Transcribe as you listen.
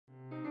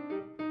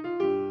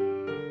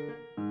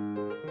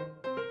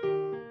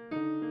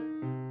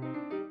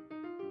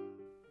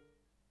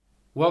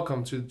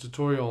Welcome to the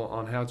tutorial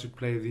on how to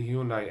play the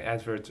Hyundai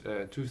Advert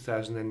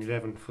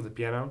 2011 for the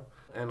piano.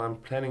 And I'm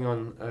planning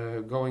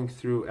on going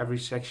through every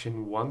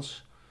section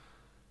once.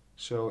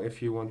 So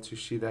if you want to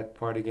see that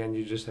part again,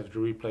 you just have to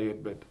replay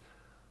it, but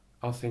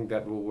I think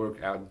that will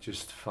work out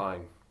just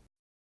fine.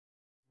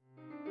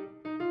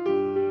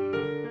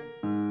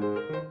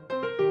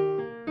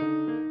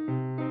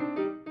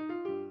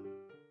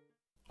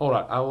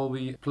 Alright, I will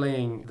be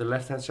playing the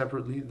left hand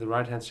separately, the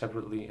right hand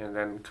separately, and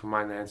then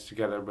combine the hands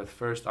together. But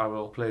first I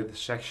will play the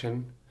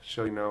section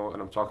so you know what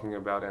I'm talking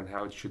about and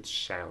how it should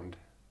sound.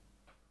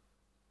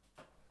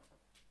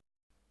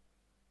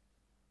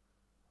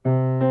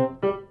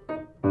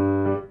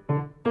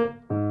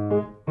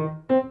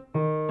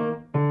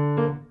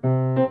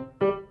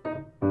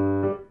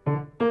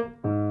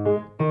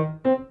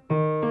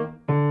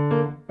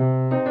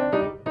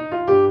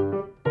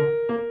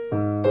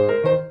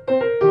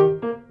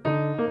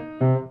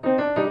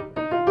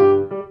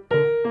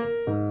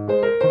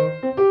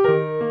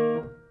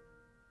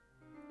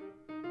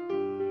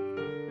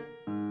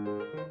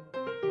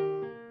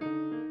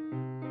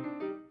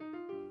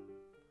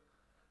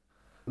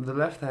 The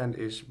left hand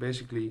is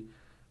basically,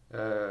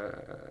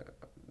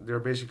 they're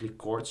basically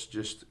chords,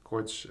 just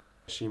chords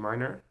C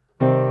minor,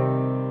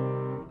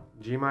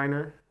 G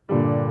minor,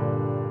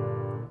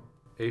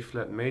 A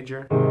flat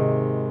major,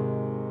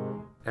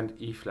 and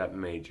E flat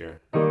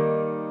major.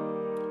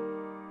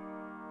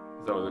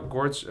 So the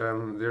chords,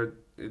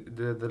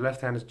 the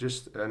left hand is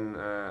just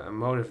a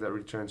motive that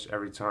returns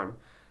every time.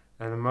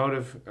 And the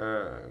motive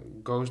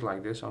goes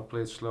like this. I'll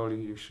play it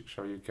slowly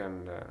so you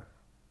can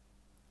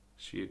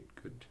see it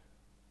good.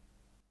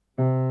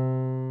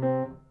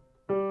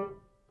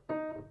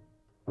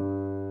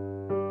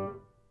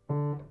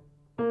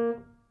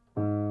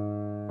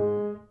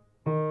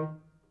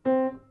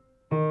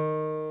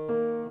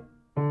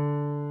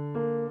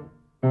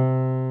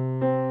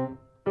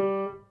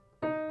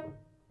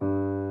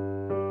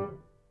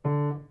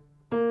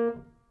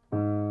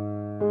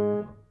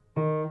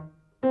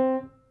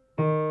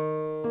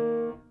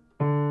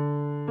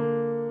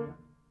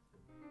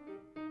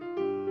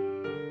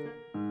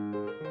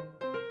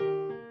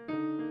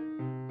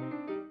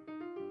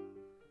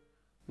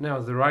 Now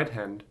the right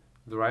hand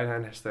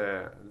has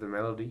the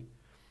melody.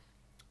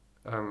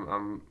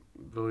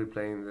 Will be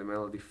playing the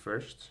melody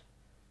first.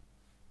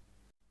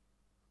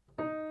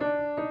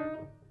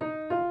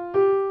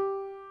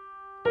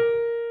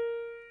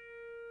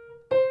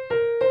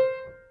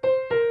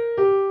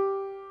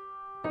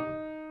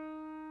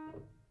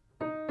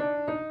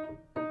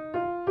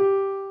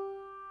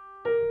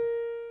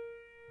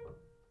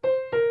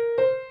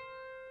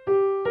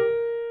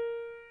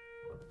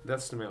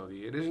 That's the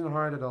melody. It isn't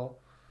hard at all.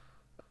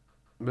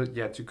 But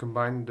yeah, to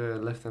combine the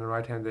left and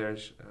right hand,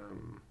 that's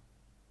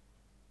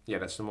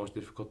the most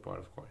difficult part,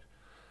 of course.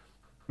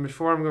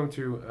 Before I'm going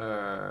to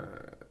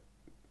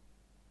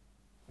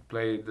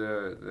play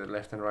the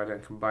left and right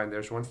hand combined,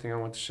 there's one thing I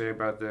want to say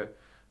about the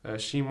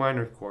C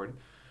minor chord,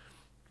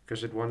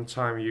 because at one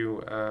time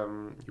you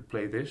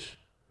play this,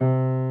 C,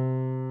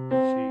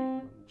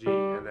 G,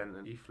 and then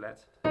an E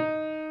flat.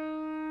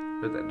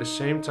 But at the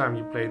same time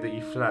you play the E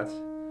flat.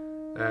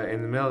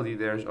 In the melody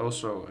there's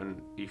also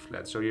an E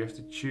flat, so you have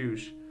to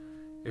choose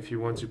if you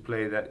want to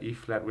play that E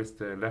flat with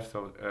the left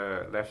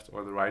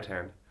or the right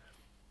hand.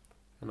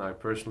 And I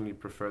personally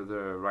prefer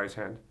the right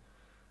hand,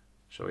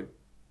 so it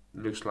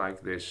looks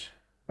like this.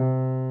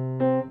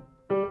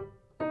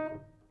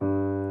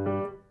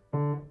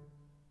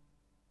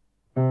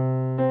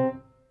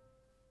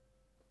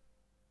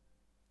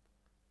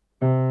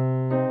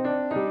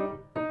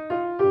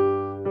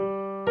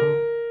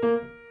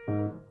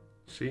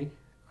 See?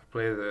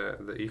 Play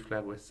the E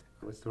flat with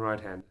the right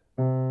hand.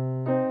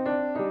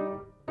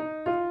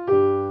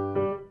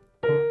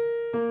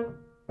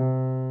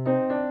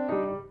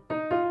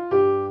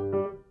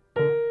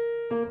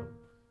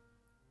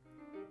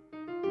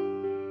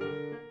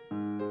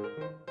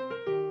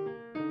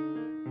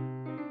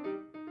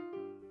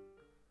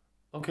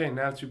 Okay,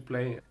 now to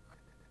play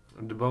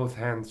the both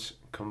hands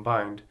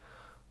combined,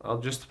 I'll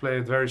just play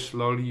it very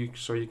slowly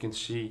so you can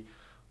see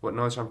what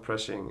notes I'm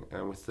pressing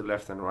with the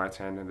left and right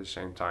hand at the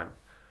same time.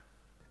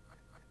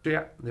 So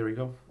yeah, there we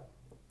go.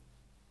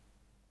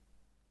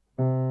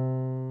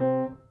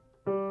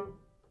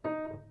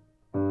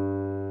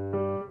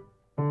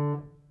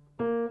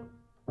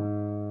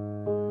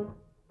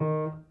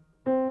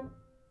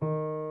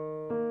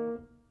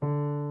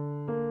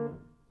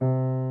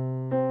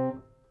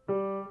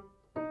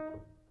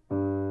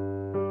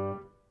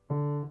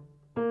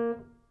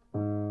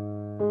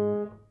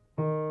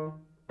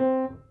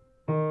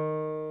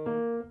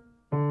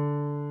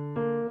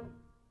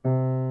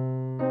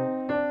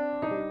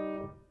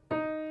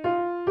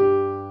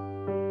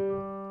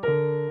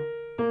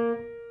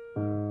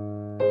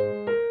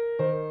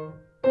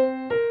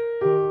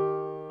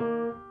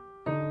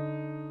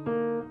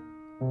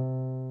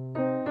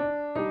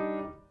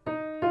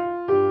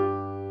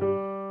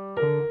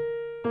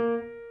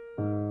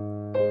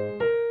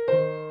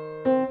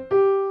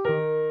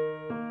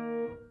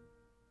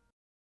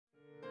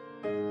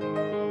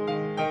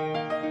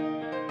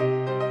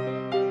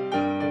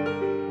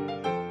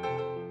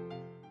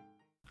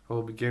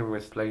 begin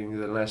with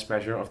playing the last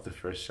measure of the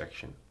first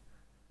section.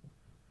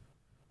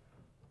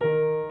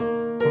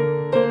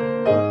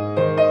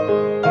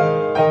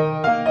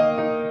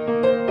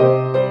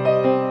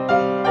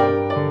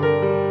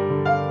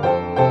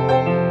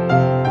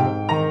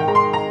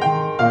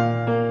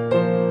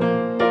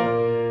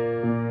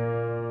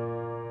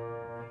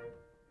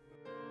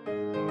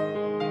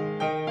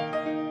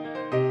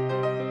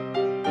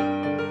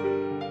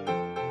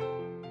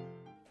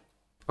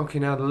 Okay,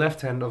 now the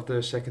left hand of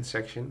the second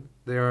section,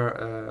 they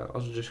are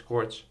also just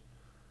chords.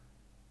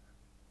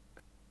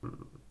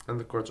 And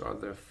the chords are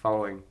the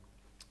following.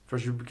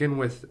 First you begin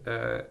with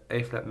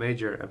A flat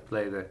major and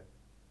play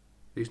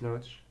these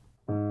notes.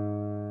 E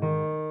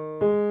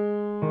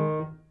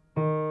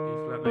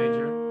flat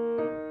major,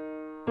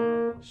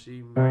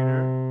 C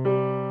minor,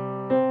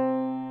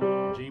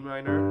 G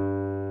minor,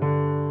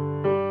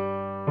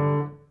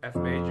 F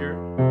major,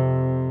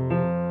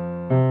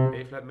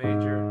 A flat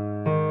major,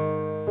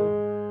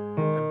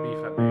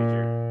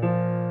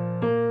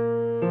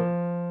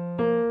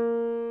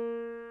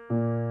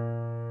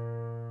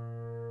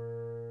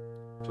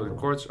 so the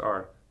chords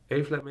are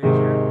A flat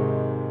major,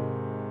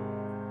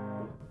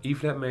 E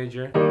flat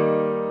major,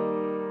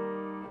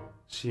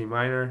 C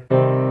minor,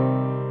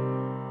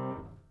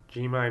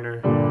 G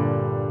minor,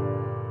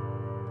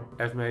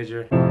 F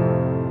major,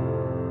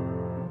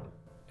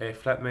 A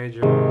flat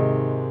major,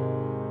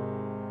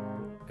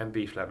 and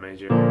B flat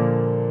major.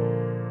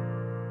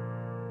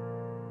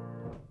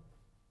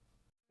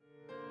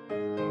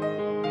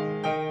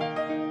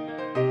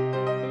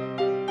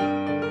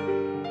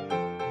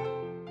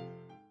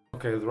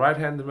 Okay, with the right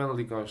hand the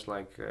melody goes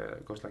like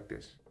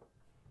this.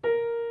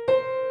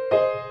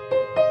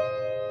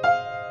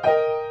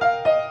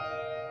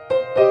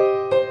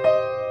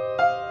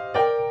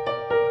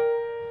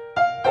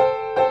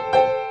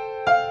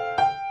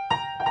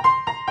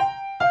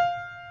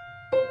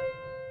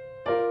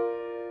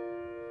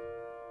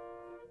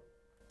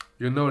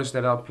 You'll notice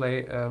that I'll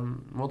play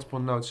multiple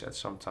notes at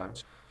some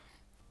times.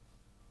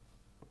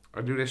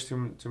 I do this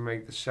to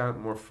make the sound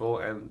more full,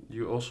 and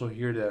you also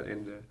hear that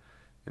in the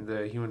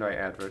Hyundai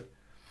Advert.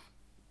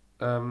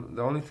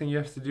 The only thing you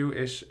have to do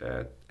is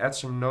add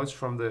some notes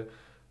from the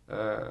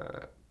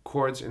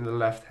chords in the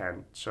left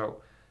hand.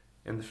 So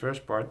in the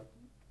first part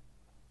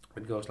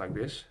it goes like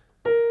this,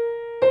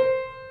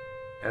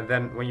 and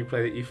then when you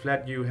play the E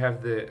flat you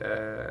have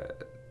the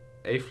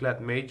A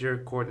flat major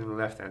chord in the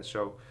left hand,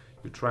 so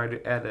you try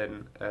to add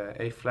an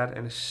A flat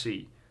and a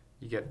C.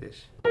 You get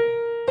this.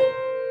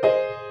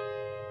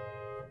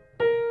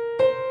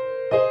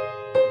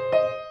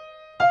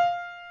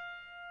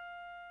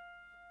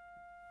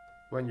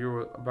 When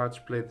you're about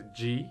to play the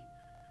G,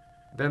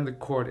 then the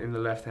chord in the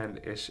left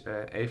hand is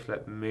A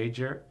flat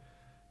major,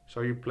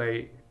 so you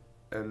play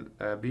an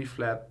B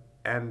flat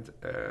and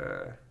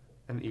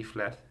an E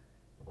flat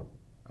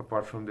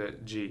apart from the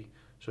G,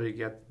 so you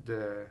get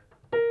the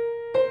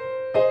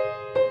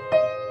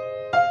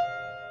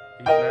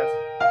E flat.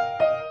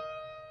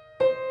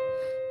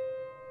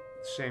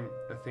 Same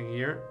thing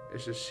here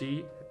is a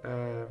C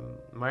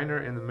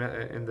minor in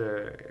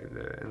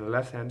the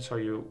left hand, so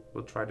you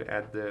will try to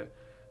add the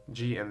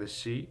G and the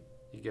C.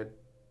 You get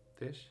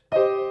this.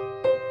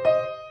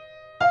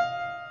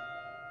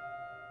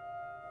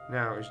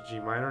 Now is G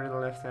minor in the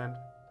left hand.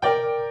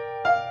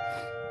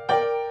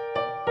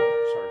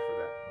 Sorry for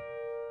that.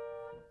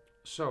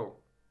 So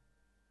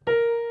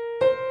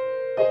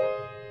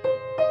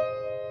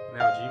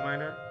now G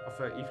minor of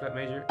E flat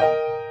major,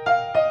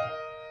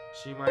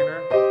 C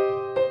minor,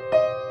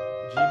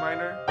 G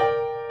minor,